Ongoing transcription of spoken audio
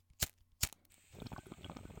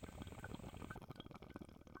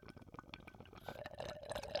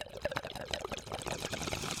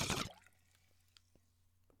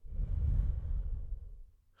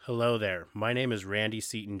Hello there. My name is Randy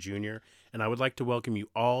Seaton Jr., and I would like to welcome you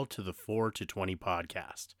all to the 4 to 20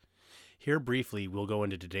 podcast. Here briefly, we'll go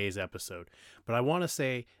into today's episode, but I want to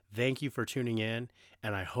say thank you for tuning in,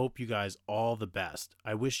 and I hope you guys all the best.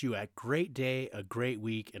 I wish you a great day, a great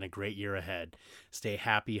week, and a great year ahead. Stay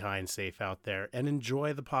happy, high, and safe out there, and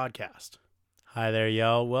enjoy the podcast. Hi there,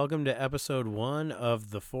 y'all. Welcome to episode 1 of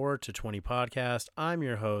the 4 to 20 podcast. I'm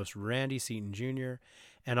your host, Randy Seaton Jr.,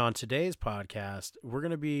 and on today's podcast, we're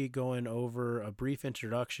going to be going over a brief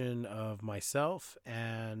introduction of myself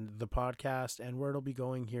and the podcast and where it'll be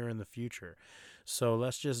going here in the future. So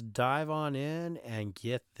let's just dive on in and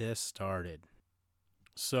get this started.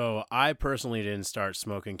 So I personally didn't start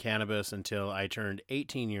smoking cannabis until I turned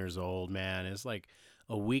 18 years old, man. It's like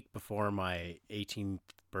a week before my 18th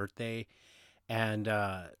birthday. And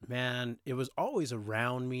man, it was always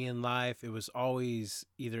around me in life. It was always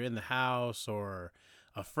either in the house or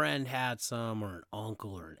a friend had some, or an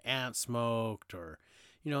uncle or an aunt smoked, or,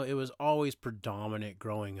 it was always predominant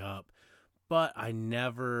growing up. But I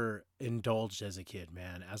never indulged as a kid,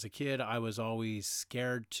 man. As a kid, I was always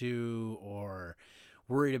scared to or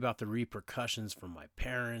worried about the repercussions from my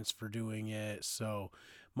parents for doing it. So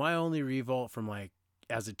my only revolt from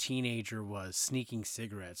as a teenager was sneaking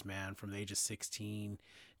cigarettes, man. From the age of 16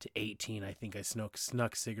 to 18, I think I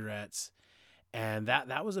snuck cigarettes, and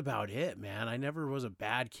that was about it, man. I never was a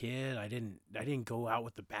bad kid. I didn't go out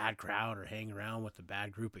with the bad crowd or hang around with the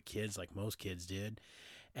bad group of kids like most kids did.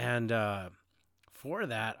 And for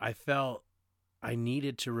that, I felt I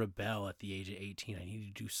needed to rebel at the age of 18. I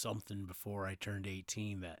needed to do something before I turned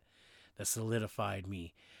 18 that solidified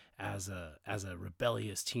me as a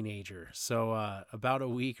rebellious teenager. So about a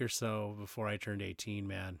week or so before I turned 18,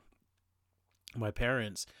 man, my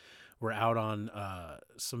parents were out on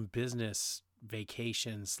some business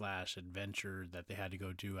vacation / adventure that they had to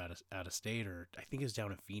go do out of state, or I think it was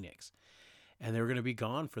down in Phoenix, and they were going to be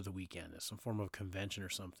gone for the weekend at some form of convention or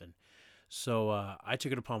something. So I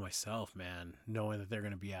took it upon myself, man, knowing that they're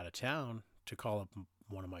going to be out of town, to call up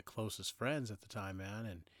one of my closest friends at the time, man,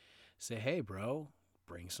 and say, hey, bro,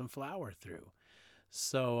 bring some flour through.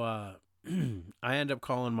 So I end up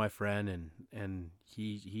calling my friend, and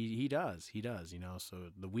he does. So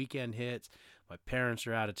the weekend hits, my parents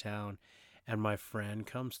are out of town, and my friend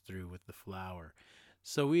comes through with the flour.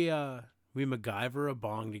 So we MacGyver a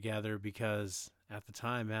bong together, because at the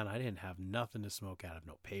time, man, I didn't have nothing to smoke out of.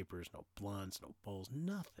 No papers, no blunts, no bowls,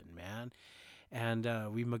 nothing, man. And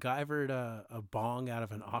we MacGyvered a bong out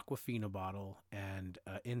of an Aquafina bottle and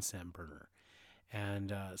an incense burner.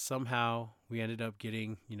 And somehow we ended up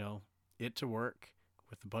getting, it to work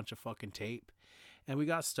with a bunch of fucking tape. And we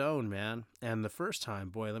got stoned, man. And the first time,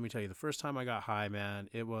 boy, let me tell you, the first time I got high, man,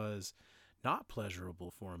 it was not pleasurable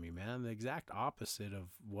for me, man. The exact opposite of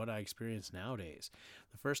what I experience nowadays.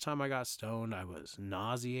 The first time I got stoned, I was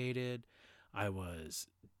nauseated. I was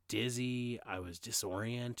dizzy. I was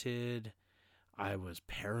disoriented. I was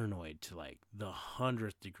paranoid to like the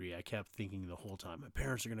 100th degree. I kept thinking the whole time, my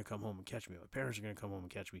parents are going to come home and catch me. My parents are going to come home and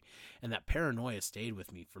catch me. And that paranoia stayed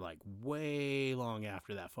with me for like way long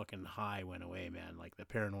after that fucking high went away, man. Like the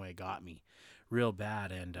paranoia got me real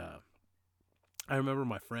bad. And I remember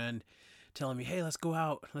my friend telling me, hey, let's go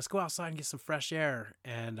outside and get some fresh air.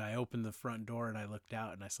 And I opened the front door and I looked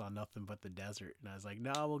out and I saw nothing but the desert. And I was like,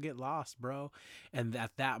 no, we'll get lost, bro. And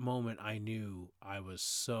at that moment, I knew I was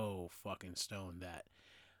so fucking stoned that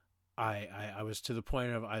I was to the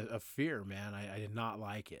point of fear, man. I did not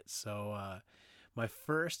like it. So my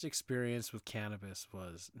first experience with cannabis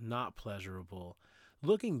was not pleasurable.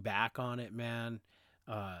 Looking back on it, man,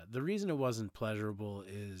 the reason it wasn't pleasurable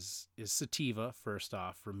is sativa. First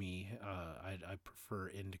off, for me, I prefer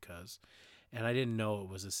indicas, and I didn't know it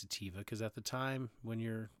was a sativa, because at the time, when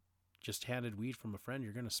you're just handed weed from a friend,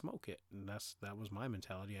 you're gonna smoke it, and that was my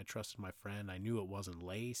mentality. I trusted my friend. I knew it wasn't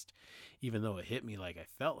laced, even though it hit me like I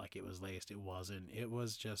felt like it was laced. It wasn't. It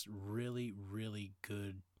was just really, really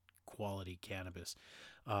good quality cannabis.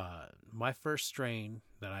 My first strain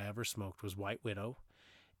that I ever smoked was White Widow,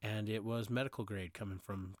 and it was medical grade, coming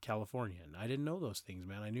from California. And I didn't know those things,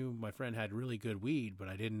 man. I knew my friend had really good weed, but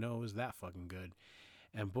I didn't know it was that fucking good.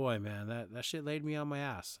 And boy, man, that shit laid me on my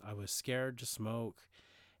ass. I was scared to smoke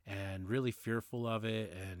and really fearful of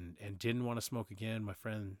it, and didn't want to smoke again. My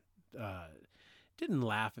friend didn't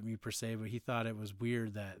laugh at me per se, but he thought it was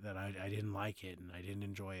weird that I didn't like it and I didn't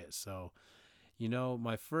enjoy it. So,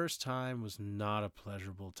 my first time was not a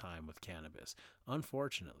pleasurable time with cannabis,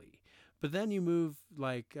 unfortunately. But then you move,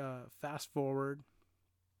 fast forward.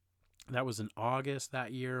 That was in August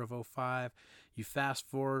that year of '05. You fast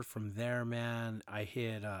forward from there, man. I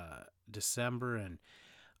hit December, and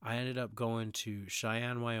I ended up going to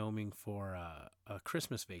Cheyenne, Wyoming for a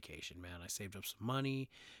Christmas vacation, man. I saved up some money,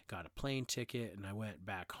 got a plane ticket, and I went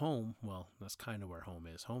back home. Well, that's kind of where home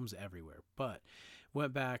is. Home's everywhere. But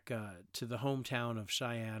went back to the hometown of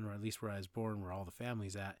Cheyenne, or at least where I was born, where all the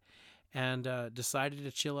family's at, and decided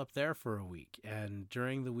to chill up there for a week. And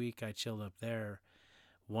during the week I chilled up there,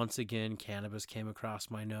 once again, cannabis came across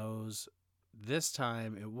my nose. This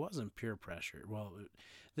time it wasn't peer pressure. Well,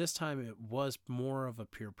 this time it was more of a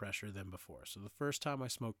peer pressure than before. So the first time I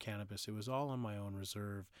smoked cannabis, it was all on my own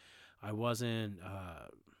reserve. I wasn't,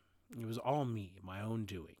 it was all me, my own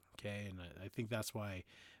doing. Okay. And I think that's why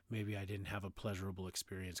maybe I didn't have a pleasurable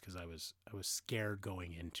experience, because I was scared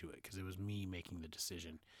going into it, because it was me making the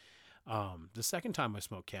decision. The second time I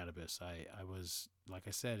smoked cannabis, I was, like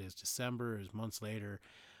I said, it's December, it's months later.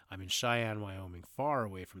 I'm in Cheyenne, Wyoming, far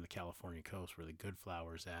away from the California coast where the good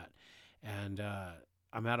flower's at. And,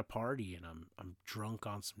 I'm at a party and I'm drunk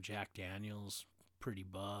on some Jack Daniels, pretty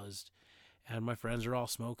buzzed. And my friends are all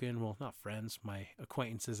smoking. Well, not friends, my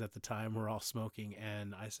acquaintances at the time were all smoking.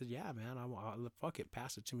 And I said, yeah, man, fuck it.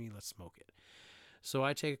 Pass it to me. Let's smoke it. So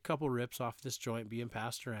I take a couple rips off this joint being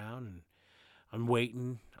passed around, and I'm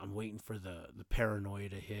waiting for the paranoia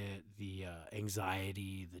to hit, the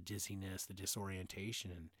anxiety, the dizziness, the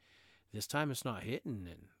disorientation. And this time it's not hitting,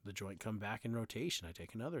 and the joint come back in rotation. I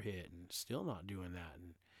take another hit and still not doing that.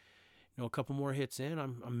 And a couple more hits in,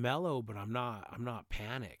 I'm mellow, but I'm not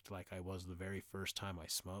panicked like I was the very first time I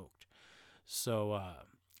smoked. So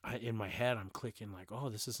in my head I'm clicking like, oh,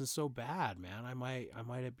 this isn't so bad, man. I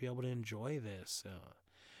might be able to enjoy this.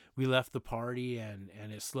 We left the party and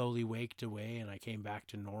it slowly waked away, and I came back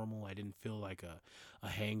to normal. I didn't feel like a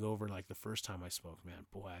hangover like the first time I smoked, man.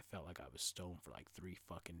 Boy, I felt like I was stoned for like 3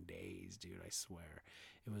 fucking days, dude. I swear.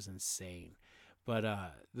 It was insane. But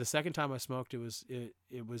the second time I smoked, it was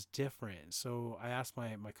different. So I asked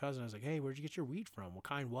my cousin, I was like, hey, where'd you get your weed from? What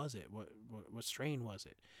kind was it? What strain was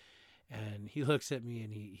it? And he looks at me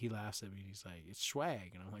and he laughs at me, and he's like, it's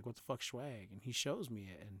swag. And I'm like, what the fuck swag? And he shows me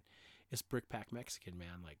it, and it's Brickpack Mexican,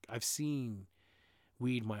 man. Like, I've seen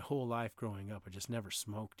weed my whole life growing up. I just never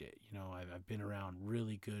smoked it. I've been around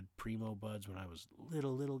really good Primo buds when I was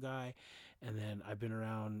little guy. And then I've been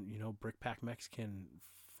around, Brickpack Mexican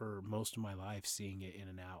for most of my life, seeing it in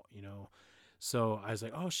and out, So I was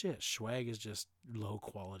like, oh shit, swag is just low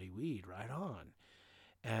quality weed. Right on.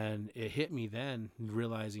 And it hit me then,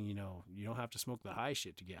 realizing, you don't have to smoke the high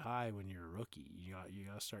shit to get high when you're a rookie. You got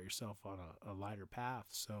to start yourself on a lighter path.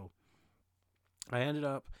 So I ended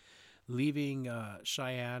up leaving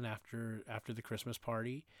Cheyenne after the Christmas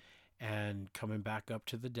party and coming back up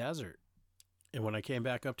to the desert. And when I came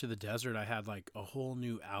back up to the desert, I had like a whole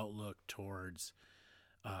new outlook towards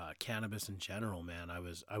cannabis in general, man. I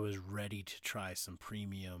was ready to try some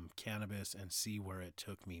premium cannabis and see where it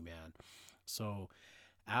took me, man. So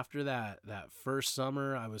after that first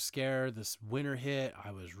summer, I was scared. This winter hit,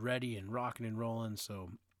 I was ready and rocking and rolling. So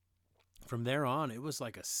from there on, it was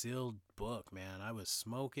like a sealed book, man. I was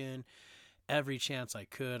smoking every chance I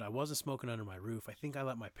could. I wasn't smoking under my roof. I think I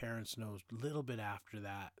let my parents know a little bit after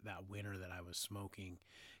that winter that I was smoking,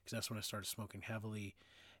 because that's when I started smoking heavily.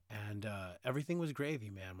 And everything was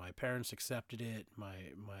gravy, man. My parents accepted it. My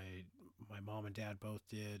mom and dad both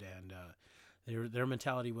did. And their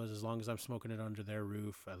mentality was, as long as I'm smoking it under their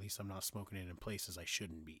roof, at least I'm not smoking it in places I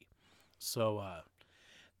shouldn't be. So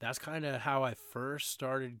that's kind of how I first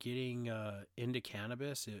started getting into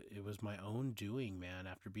cannabis. It was my own doing, man.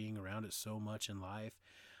 After being around it so much in life,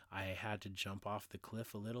 I had to jump off the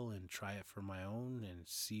cliff a little and try it for my own and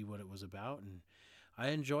see what it was about. And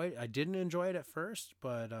I didn't enjoy it at first,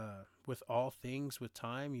 but with all things, with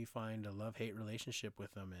time, you find a love-hate relationship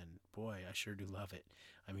with them. And boy, I sure do love it.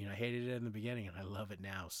 I mean, I hated it in the beginning and I love it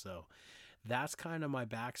now. So that's kind of my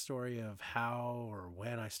backstory of how or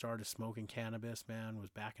when I started smoking cannabis, man, was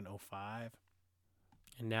back in 2005.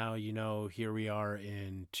 And now, here we are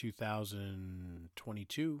in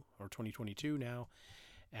 2022 or 2022 now.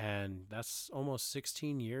 And that's almost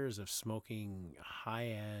 16 years of smoking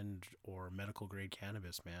high-end or medical-grade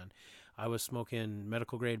cannabis, man. I was smoking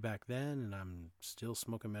medical grade back then, and I'm still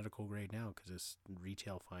smoking medical grade now because it's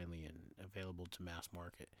retail finally and available to mass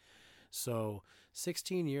market. So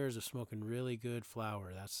 16 years of smoking really good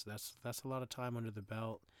flower. That's a lot of time under the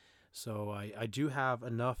belt. So I do have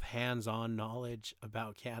enough hands-on knowledge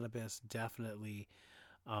about cannabis, definitely.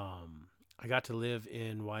 I got to live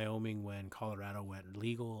in Wyoming when Colorado went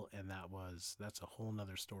legal, and that's a whole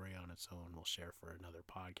nother story on its own. We'll share for another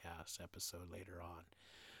podcast episode later on.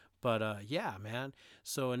 But yeah, man.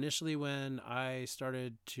 So initially when I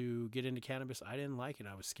started to get into cannabis, I didn't like it.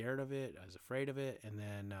 I was scared of it. I was afraid of it. And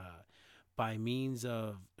then by means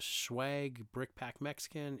of swag, Brickpack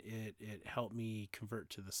Mexican, it helped me convert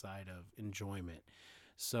to the side of enjoyment.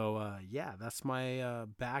 So yeah, that's my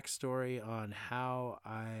backstory on how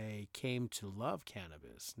I came to love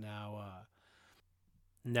cannabis. Now,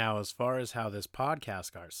 as far as how this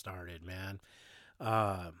podcast got started, man,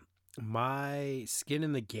 uh, my skin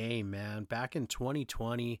in the game, man. Back in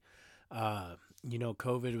 2020,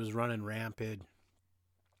 COVID was running rampant.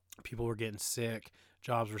 People were getting sick,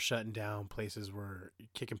 jobs were shutting down, places were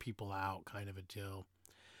kicking people out, kind of a deal.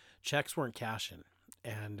 Checks weren't cashing,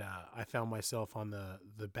 and I found myself on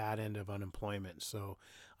the bad end of unemployment. So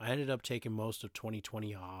I ended up taking most of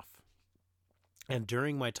 2020 off. And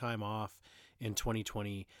during my time off in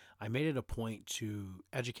 2020, I made it a point to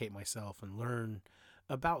educate myself and learn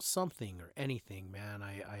about something or anything, man.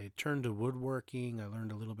 I turned to woodworking. I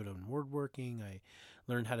learned a little bit of woodworking. I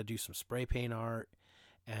learned how to do some spray paint art.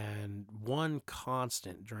 And one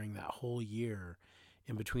constant during that whole year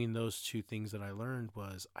in between those two things that I learned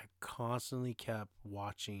was I constantly kept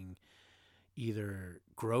watching either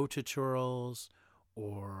grow tutorials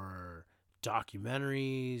or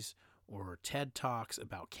documentaries or TED Talks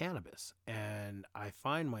about cannabis. And I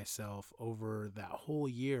find myself over that whole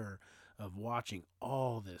year of watching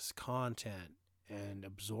all this content and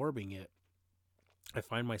absorbing it, I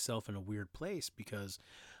find myself in a weird place because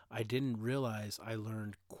I didn't realize I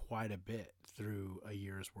learned quite a bit through a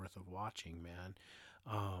year's worth of watching, man.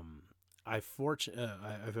 Um, I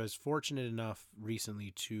was fortunate enough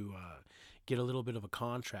recently to get a little bit of a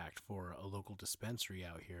contract for a local dispensary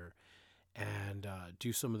out here and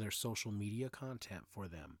do some of their social media content for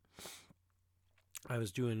them. I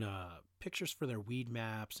was doing pictures for their weed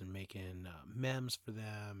maps and making memes for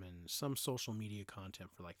them and some social media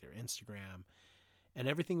content for like their Instagram, and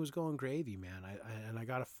everything was going gravy, man. I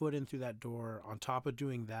got a foot in through that door. On top of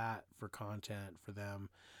doing that for content for them,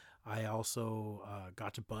 I also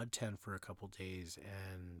got to bud tend for a couple days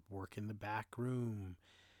and work in the back room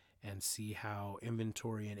and see how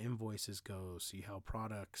inventory and invoices go, see how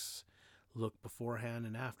products look beforehand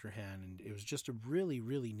and afterhand. And it was just a really,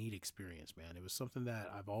 really neat experience, man. It was something that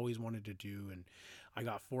I've always wanted to do, and I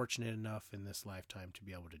got fortunate enough in this lifetime to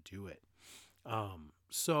be able to do it.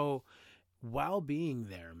 So while being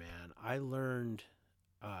there, man, I learned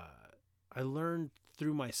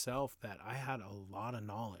through myself that I had a lot of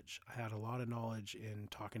knowledge. I had a lot of knowledge in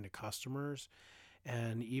talking to customers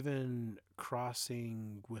and even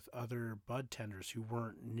crossing with other bud tenders who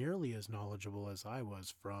weren't nearly as knowledgeable as I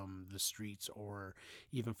was from the streets or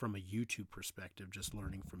even from a YouTube perspective, just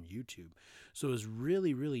learning from YouTube. So it was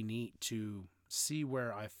really, really neat to see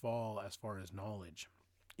where I fall as far as knowledge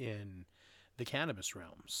in the cannabis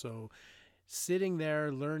realm. So sitting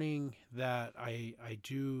there learning that I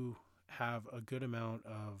do have a good amount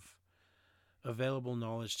of available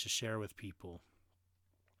knowledge to share with people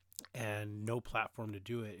and no platform to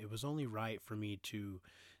do it, it was only right for me to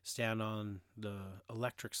stand on the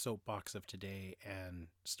electric soapbox of today and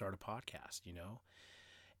start a podcast, you know?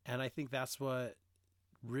 And I think that's what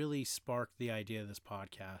really sparked the idea of this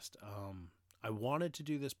podcast. I wanted to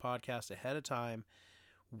do this podcast ahead of time,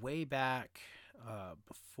 way back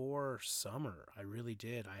before summer. I really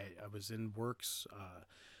did. I was in works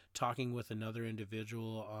talking with another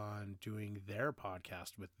individual on doing their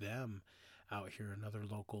podcast with them out here, another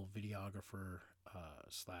local videographer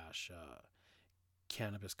slash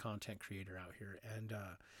cannabis content creator out here. And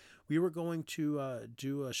we were going to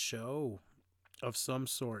do a show of some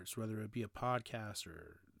sorts, whether it be a podcast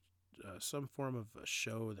or some form of a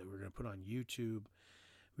show that we're going to put on YouTube.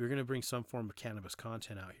 We were going to bring some form of cannabis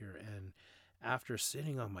content out here. And after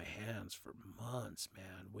sitting on my hands for months,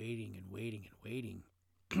 man, waiting and waiting and waiting,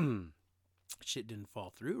 shit didn't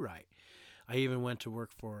fall through right. I even went to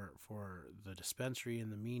work for the dispensary in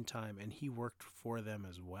the meantime, and he worked for them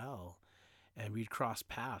as well. And we'd cross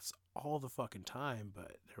paths all the fucking time,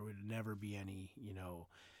 but there would never be any,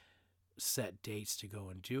 set dates to go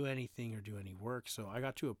and do anything or do any work. So I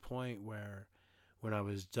got to a point where when I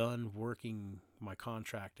was done working my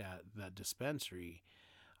contract at that dispensary,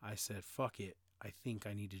 I said, fuck it. I think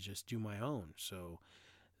I need to just do my own. So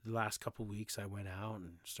the last couple of weeks I went out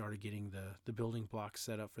and started getting the building blocks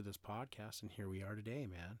set up for this podcast. And here we are today,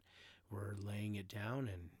 man. We're laying it down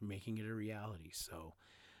and making it a reality. So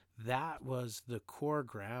that was the core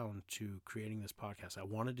ground to creating this podcast. I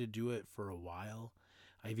wanted to do it for a while.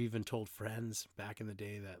 I've even told friends back in the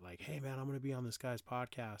day that, like, hey man, I'm going to be on this guy's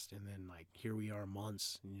podcast. And then like, here we are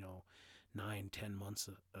months, 9-10 months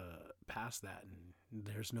past that, and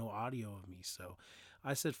there's no audio of me. So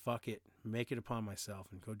I said, fuck it, make it upon myself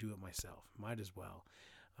and go do it myself. Might as well.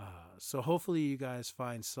 So hopefully you guys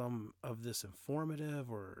find some of this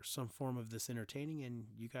informative or some form of this entertaining, and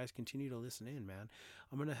you guys continue to listen in, man.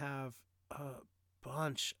 I'm going to have a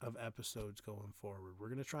bunch of episodes going forward. We're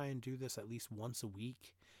going to try and do this at least once a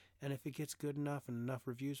week. And if it gets good enough and enough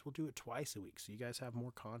reviews, we'll do it twice a week so you guys have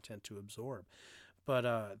more content to absorb.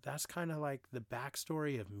 But that's kind of like the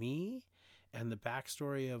backstory of me and the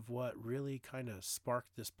backstory of what really kind of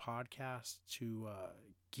sparked this podcast to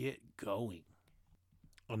get going.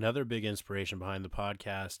 Another big inspiration behind the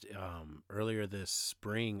podcast, earlier this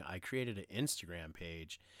spring, I created an Instagram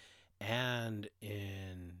page, and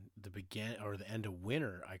in the end of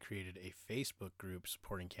winter, I created a Facebook group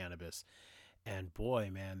supporting cannabis. And boy,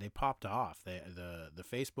 man, they popped off. The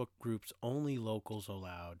Facebook group's only locals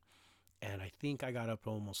allowed, and I think I got up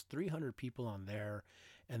to almost 300 people on there.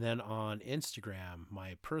 And then on Instagram,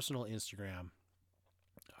 my personal Instagram,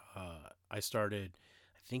 I started,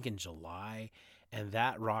 I think, in July, and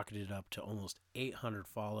that rocketed up to almost 800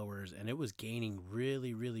 followers, and it was gaining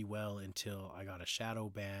really, really well until I got a shadow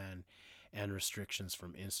ban and restrictions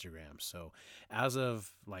from Instagram. So as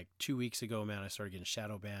of like 2 weeks ago, man, I started getting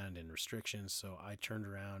shadow banned and restrictions. So I turned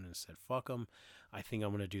around and said, fuck them. I think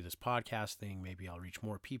I'm going to do this podcast thing. Maybe I'll reach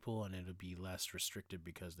more people and it'll be less restricted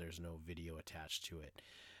because there's no video attached to it.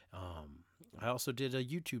 I also did a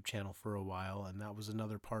YouTube channel for a while, and that was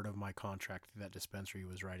another part of my contract through that dispensary,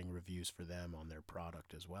 was writing reviews for them on their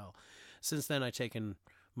product as well. Since then, I've taken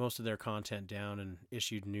most of their content down and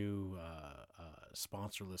issued new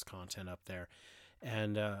sponsorless content up there.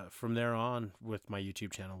 And from there on, with my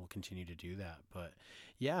YouTube channel, we'll continue to do that. But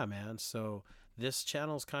yeah, man, so this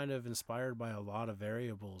channel's kind of inspired by a lot of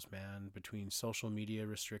variables, man, between social media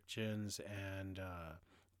restrictions and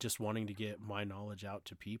just wanting to get my knowledge out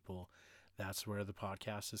to people. That's where the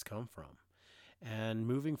podcast has come from. And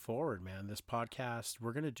moving forward, man, this podcast,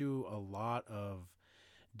 we're going to do a lot of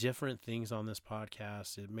different things on this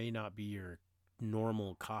podcast. It may not be your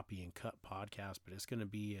normal copy and cut podcast, but it's going to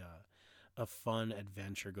be a fun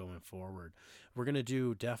adventure going forward. We're going to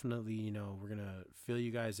do definitely, we're going to fill you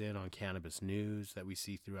guys in on cannabis news that we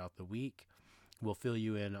see throughout the week. We'll fill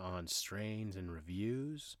you in on strains and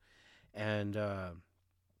reviews, and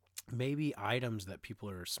maybe items that people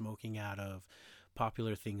are smoking out of,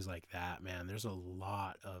 popular things like that, man. There's a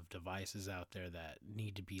lot of devices out there that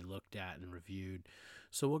need to be looked at and reviewed.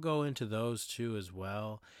 So we'll go into those too as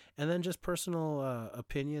well. And then just personal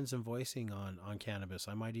opinions and voicing on cannabis.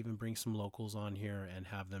 I might even bring some locals on here and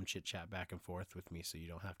have them chit chat back and forth with me so you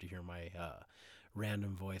don't have to hear my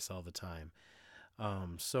random voice all the time.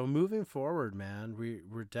 So moving forward, man,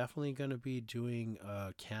 we're definitely going to be doing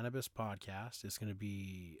a cannabis podcast. It's going to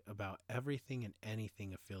be about everything and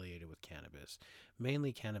anything affiliated with cannabis,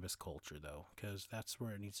 mainly cannabis culture though, because that's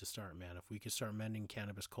where it needs to start, man. If we could start mending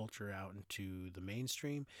cannabis culture out into the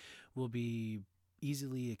mainstream, we'll be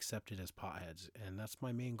easily accepted as potheads. And that's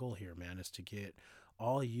my main goal here, man, is to get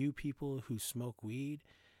all you people who smoke weed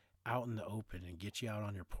out in the open and get you out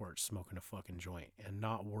on your porch smoking a fucking joint and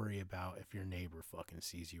not worry about if your neighbor fucking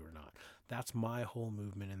sees you or not. That's my whole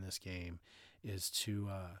movement in this game, is to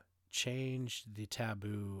change the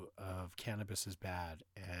taboo of cannabis is bad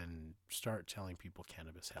and start telling people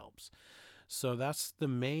cannabis helps. So that's the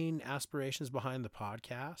main aspirations behind the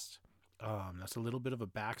podcast. That's a little bit of a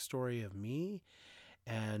backstory of me,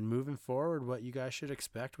 and moving forward, what you guys should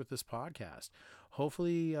expect with this podcast.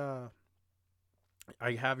 Hopefully,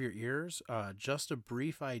 I have your ears. Just a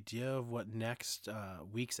brief idea of what next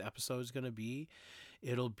week's episode is going to be.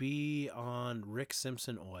 It'll be on Rick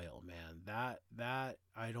Simpson oil, man. That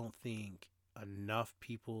I don't think enough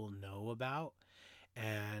people know about,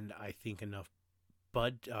 and I think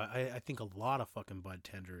I think a lot of fucking bud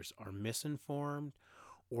tenders are misinformed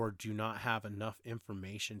or do not have enough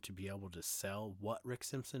information to be able to sell what Rick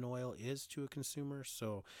Simpson oil is to a consumer.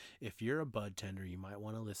 So if you're a bud tender, you might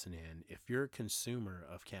want to listen in. If you're a consumer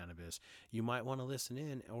of cannabis, you might want to listen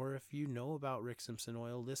in. Or if you know about Rick Simpson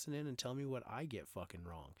oil, listen in and tell me what I get fucking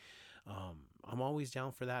wrong. I'm always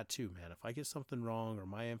down for that too, man. If I get something wrong or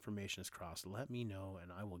my information is crossed, let me know and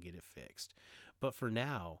I will get it fixed. But for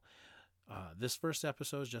now, this first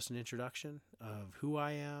episode is just an introduction of who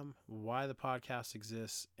I am, why the podcast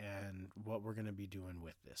exists, and what we're going to be doing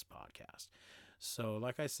with this podcast. So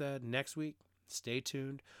like I said, next week, stay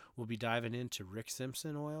tuned. We'll be diving into Rick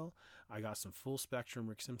Simpson oil. I got some full spectrum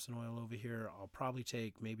Rick Simpson oil over here. I'll probably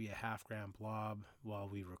take maybe a 0.5 gram blob while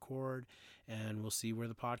we record, and we'll see where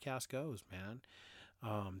the podcast goes, man.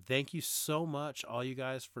 Thank you so much, all you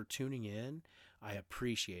guys, for tuning in. I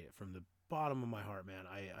appreciate it from the bottom of my heart, man.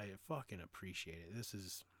 I fucking appreciate it. This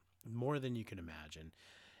is more than you can imagine.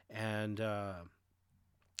 And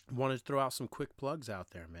Want to throw out some quick plugs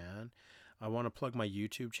out there, man. I want to plug my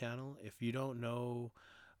YouTube channel. If you don't know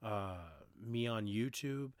me on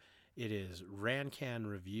YouTube, it is Rancan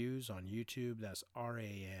Reviews on YouTube. That's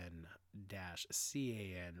RAN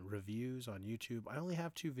CAN Reviews on YouTube. I only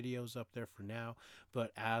have 2 videos up there for now,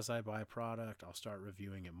 but as I buy product, I'll start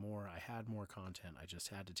reviewing it more. I had more content. I just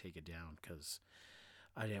had to take it down because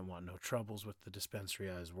I didn't want no troubles with the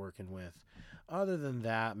dispensary I was working with. Other than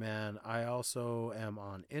that, man, I also am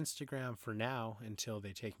on Instagram for now until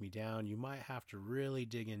they take me down. You might have to really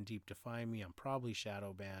dig in deep to find me. I'm probably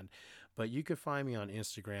shadow banned, but you could find me on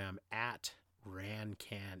Instagram at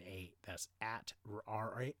Rancan8. That's at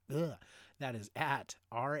that is at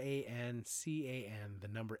RANCAN, the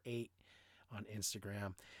number 8 on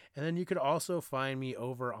Instagram. And then you could also find me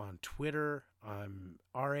over on Twitter. I'm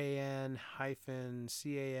RAN-CAN8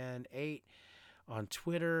 on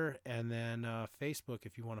Twitter, and then Facebook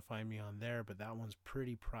if you want to find me on there, but that one's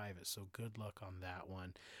pretty private, so good luck on that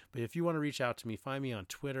one. But if you want to reach out to me, find me on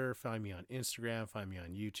Twitter, find me on Instagram, find me on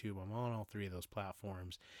YouTube. I'm on all 3 of those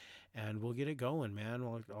platforms, and we'll get it going, man.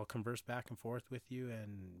 I'll converse back and forth with you,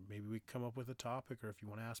 and maybe we come up with a topic, or if you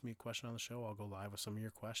want to ask me a question on the show, I'll go live with some of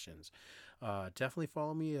your questions. Definitely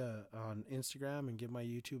follow me on Instagram and give my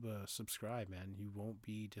YouTube a subscribe, man. You won't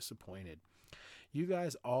be disappointed. You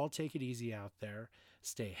guys all take it easy out there.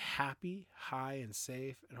 Stay happy, high, and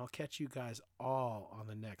safe, and I'll catch you guys all on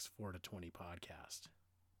the next 4 to 20 podcast.